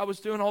felt like I was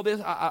doing all this.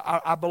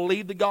 I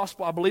believe the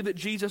gospel. I believe that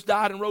Jesus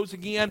died and rose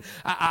again.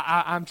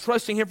 I'm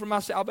trusting Him for my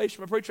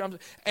salvation. My preacher,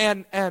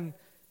 and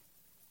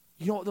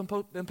you know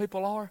what them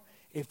people are?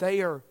 If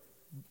they are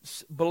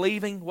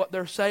believing what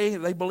they're saying,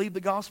 if they believe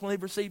the gospel and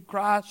they've received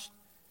Christ,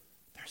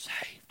 they're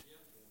saved.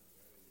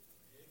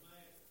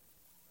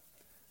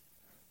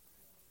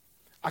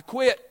 I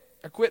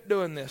quit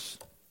doing this.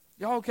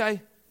 Y'all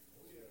okay?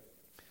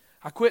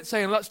 I quit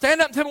saying, look,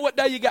 stand up and tell me what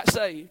day you got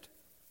saved.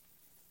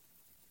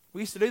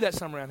 We used to do that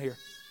some around here.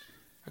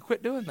 I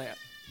quit doing that.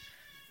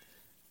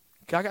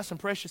 I got some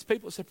precious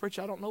people that said,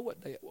 Preacher, I don't know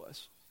what day it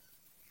was.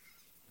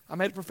 I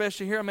made a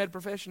profession here, I made a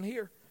profession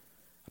here.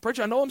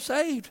 Preacher, I know I'm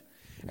saved.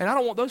 And I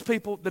don't want those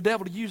people, the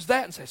devil, to use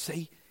that and say,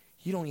 see,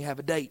 you don't even have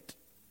a date.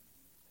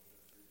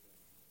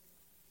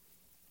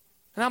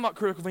 And I'm not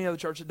critical of any other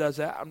church that does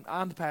that.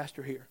 I'm the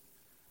pastor here.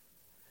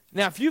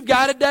 Now, if you've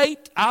got a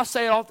date, I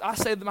say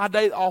my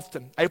date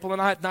often, April the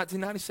 9th,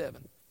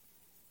 1997.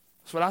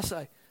 That's what I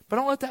say. But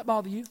don't let that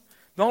bother you.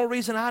 The only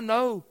reason I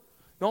know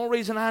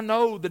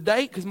the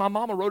date, because my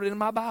mama wrote it in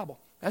my Bible.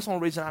 That's the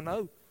only reason I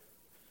know.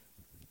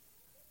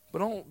 But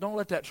don't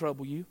let that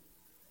trouble you.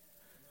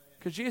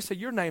 Because Jesus said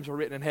your names are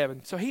written in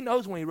heaven. So He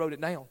knows when He wrote it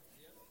down.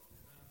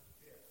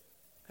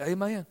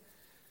 Amen.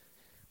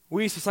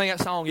 We used to sing that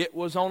song, It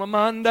Was on a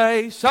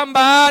Monday,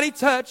 Somebody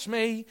Touched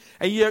Me.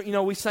 And you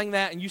know, we sing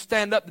that, and you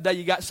stand up the day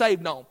you got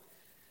saved on.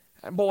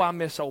 And boy, I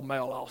miss old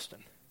Mel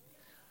Austin.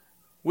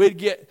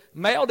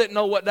 Mel didn't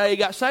know what day he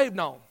got saved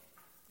on.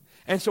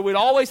 And so we'd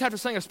always have to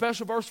sing a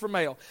special verse for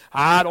Mel.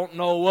 I don't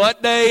know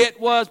what day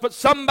it was, but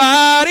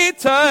somebody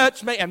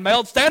touched me. And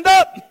Mel'd stand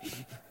up.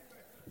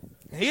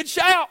 And he'd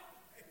shout.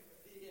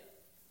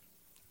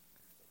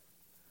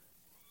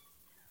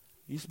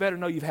 You better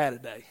know you've had a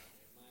day.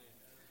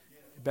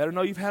 You better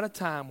know you've had a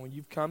time when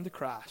you've come to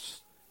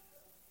Christ.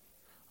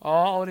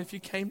 Oh, and if you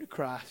came to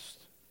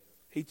Christ,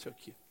 He took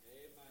you.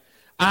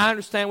 I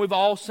understand we've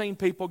all seen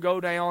people go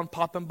down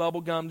popping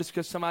bubble gum just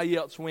because somebody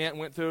else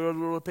went through a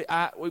little.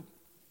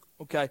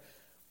 Okay,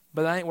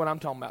 but that ain't what I'm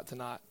talking about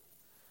tonight.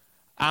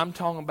 I'm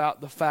talking about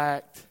the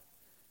fact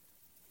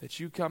that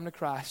you come to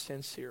Christ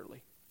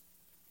sincerely.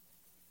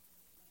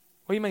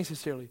 What do you mean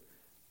sincerely?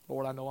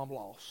 Lord, I know I'm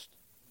lost.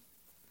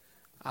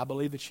 I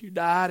believe that You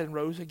died and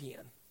rose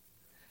again.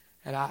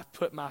 And I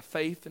put my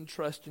faith and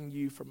trust in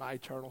You for my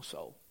eternal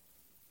soul.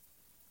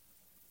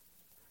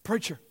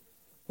 Preacher,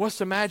 what's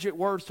the magic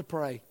words to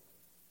pray?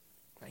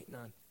 Ain't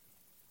none.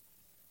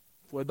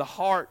 With the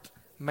heart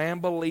man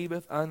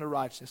believeth unto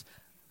righteousness.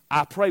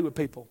 I pray with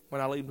people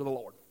when I lead them to the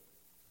Lord.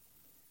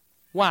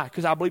 Why?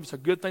 Because I believe it's a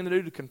good thing to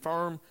do to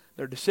confirm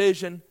their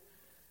decision.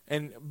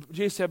 And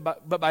Jesus said,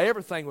 but by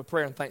everything with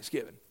prayer and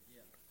thanksgiving.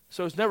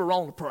 So it's never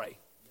wrong to pray.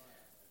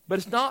 But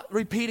it's not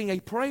repeating a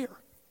prayer.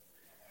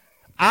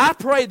 I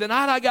prayed the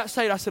night I got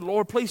saved. I said,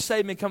 Lord, please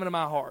save me and come into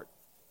my heart.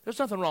 There's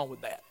nothing wrong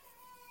with that.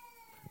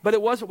 But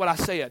it wasn't what I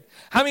said.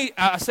 How many,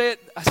 I say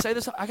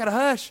this, I got to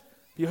hush.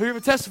 You hear me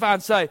testify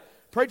and say,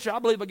 preacher, I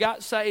believe I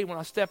got saved when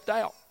I stepped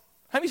out.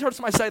 How many heard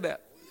somebody say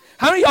that?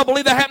 How many of y'all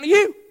believe that happened to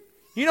you?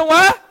 You know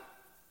why?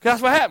 Because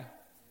that's what happened.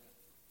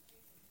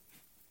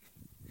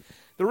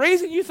 The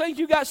reason you think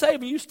you got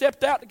saved and you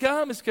stepped out to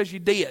come is because you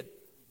did.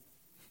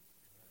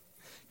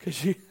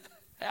 Because you,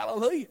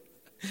 hallelujah.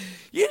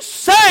 You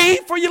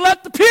saved for you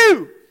left the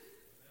pew.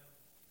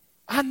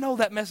 I know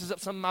that messes up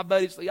some of my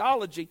buddies'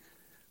 theology,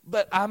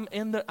 but I'm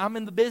in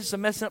the business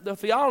of messing up their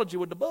theology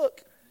with the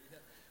book.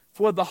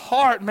 For the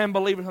heart man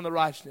believeth in the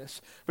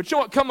righteousness. But you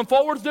know what coming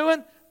forward is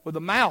doing? With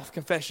the mouth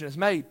confession is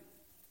made.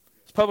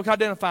 It's public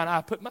identifying.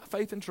 I put my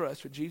faith and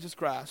trust with Jesus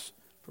Christ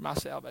for my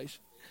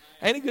salvation.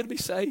 Ain't it good to be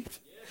saved?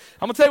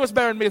 I'm going to tell you what's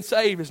better than being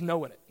saved is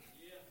knowing it.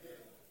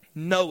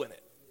 Knowing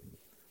it.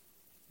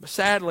 But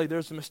sadly,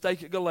 there's a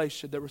mistake at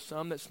Galatia. There were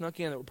some that snuck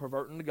in that were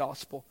perverting the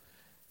gospel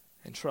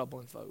and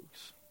troubling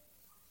folks.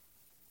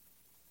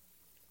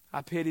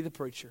 I pity the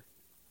preacher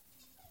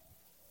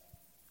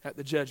at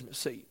the judgment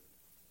seat.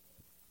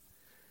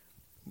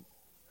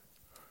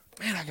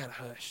 Man, I got to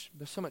hush.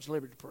 There's so much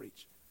liberty to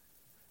preach.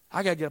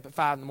 I got to get up at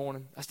 5 in the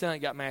morning. I still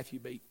ain't got Matthew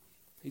beat.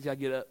 He's got to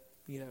get up,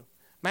 you know.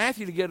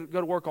 Matthew to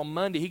go to work on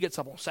Monday, he gets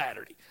up on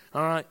Saturday.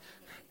 All right?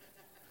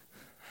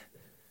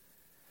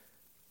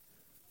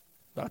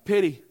 But I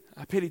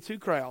pity two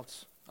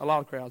crowds, a lot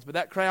of crowds. But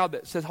that crowd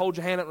that says, hold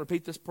your hand up and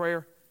repeat this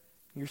prayer,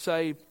 and you're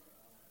saved,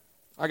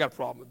 I got a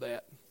problem with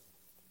that.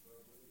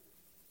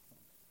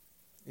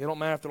 It don't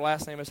matter if their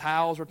last name is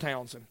Howells or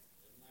Townsend.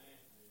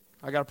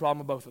 I got a problem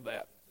with both of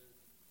that.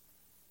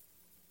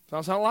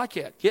 Sounds not like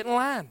that. Get in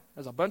line.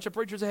 There's a bunch of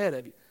preachers ahead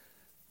of you.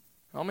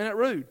 I don't mean that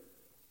rude.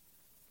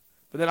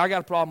 But then I got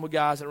a problem with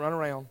guys that run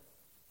around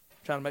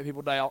trying to make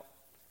people doubt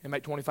and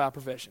make 25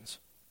 professions.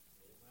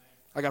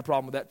 I got a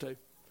problem with that too.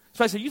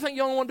 So I say, you think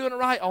you're the only one doing it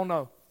right? Oh,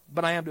 no.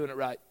 But I am doing it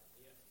right.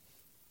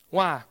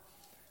 Why?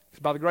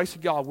 Because by the grace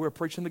of God, we're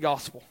preaching the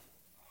gospel.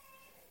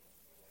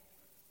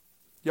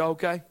 Y'all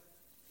okay?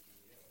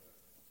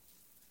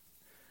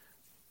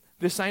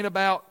 This ain't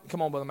about,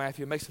 come on, Brother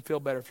Matthew, it makes it feel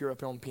better if you're up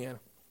here on the piano.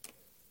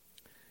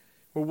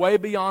 We're way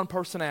beyond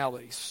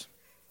personalities.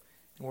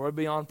 And we're way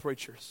beyond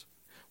preachers.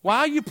 Why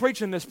are you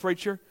preaching this,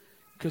 preacher?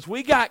 Because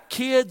we got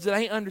kids that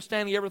ain't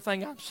understanding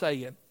everything I'm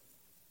saying.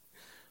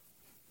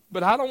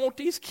 But I don't want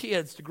these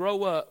kids to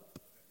grow up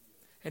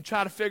and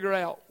try to figure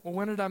out, well,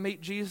 when did I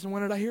meet Jesus and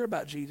when did I hear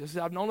about Jesus?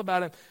 I've known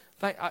about him.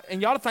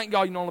 And you ought to thank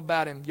God you've known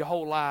about him your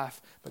whole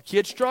life. But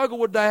kids struggle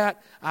with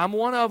that. I'm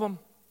one of them.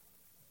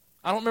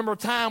 I don't remember a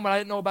time when I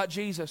didn't know about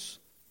Jesus.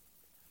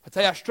 I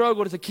tell you, I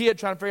struggled as a kid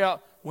trying to figure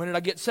out, when did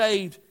I get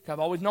saved? I've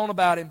always known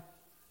about him.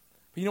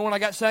 But you know when I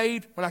got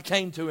saved? When I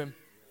came to him.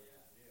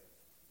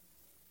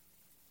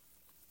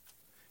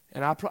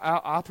 And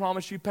I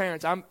promise you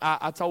parents,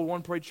 I told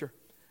one preacher,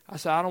 I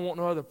said, I don't want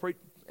no other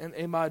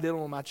anybody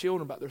dealing with my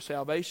children about their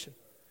salvation.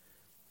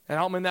 And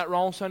I don't mean that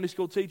wrong, Sunday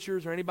school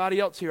teachers or anybody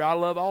else here. I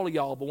love all of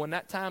y'all. But when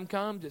that time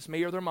comes, it's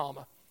me or their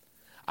mama.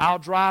 I'll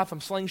drive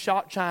from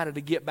Slingshot, China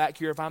to get back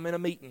here if I'm in a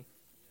meeting.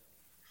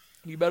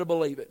 You better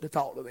believe it, to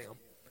talk to them.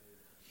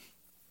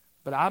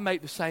 But I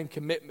make the same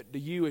commitment to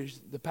you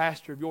as the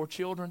pastor of your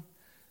children.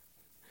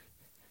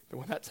 But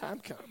when that time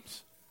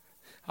comes,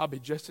 I'll be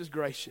just as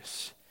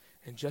gracious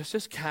and just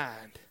as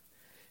kind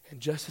and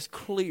just as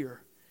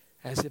clear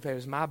as if it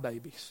was my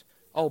babies.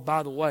 Oh,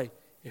 by the way,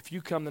 if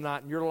you come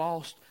tonight and you're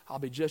lost, I'll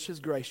be just as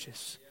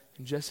gracious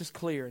and just as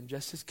clear and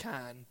just as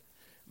kind,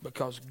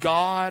 because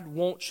God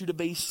wants you to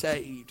be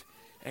saved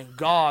and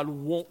God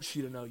wants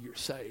you to know you're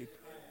saved.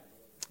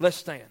 Let's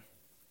stand.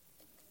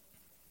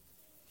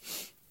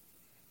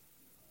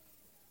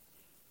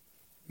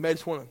 You may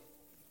just want to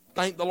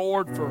thank the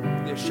Lord for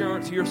the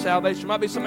assurance of your salvation. There might be some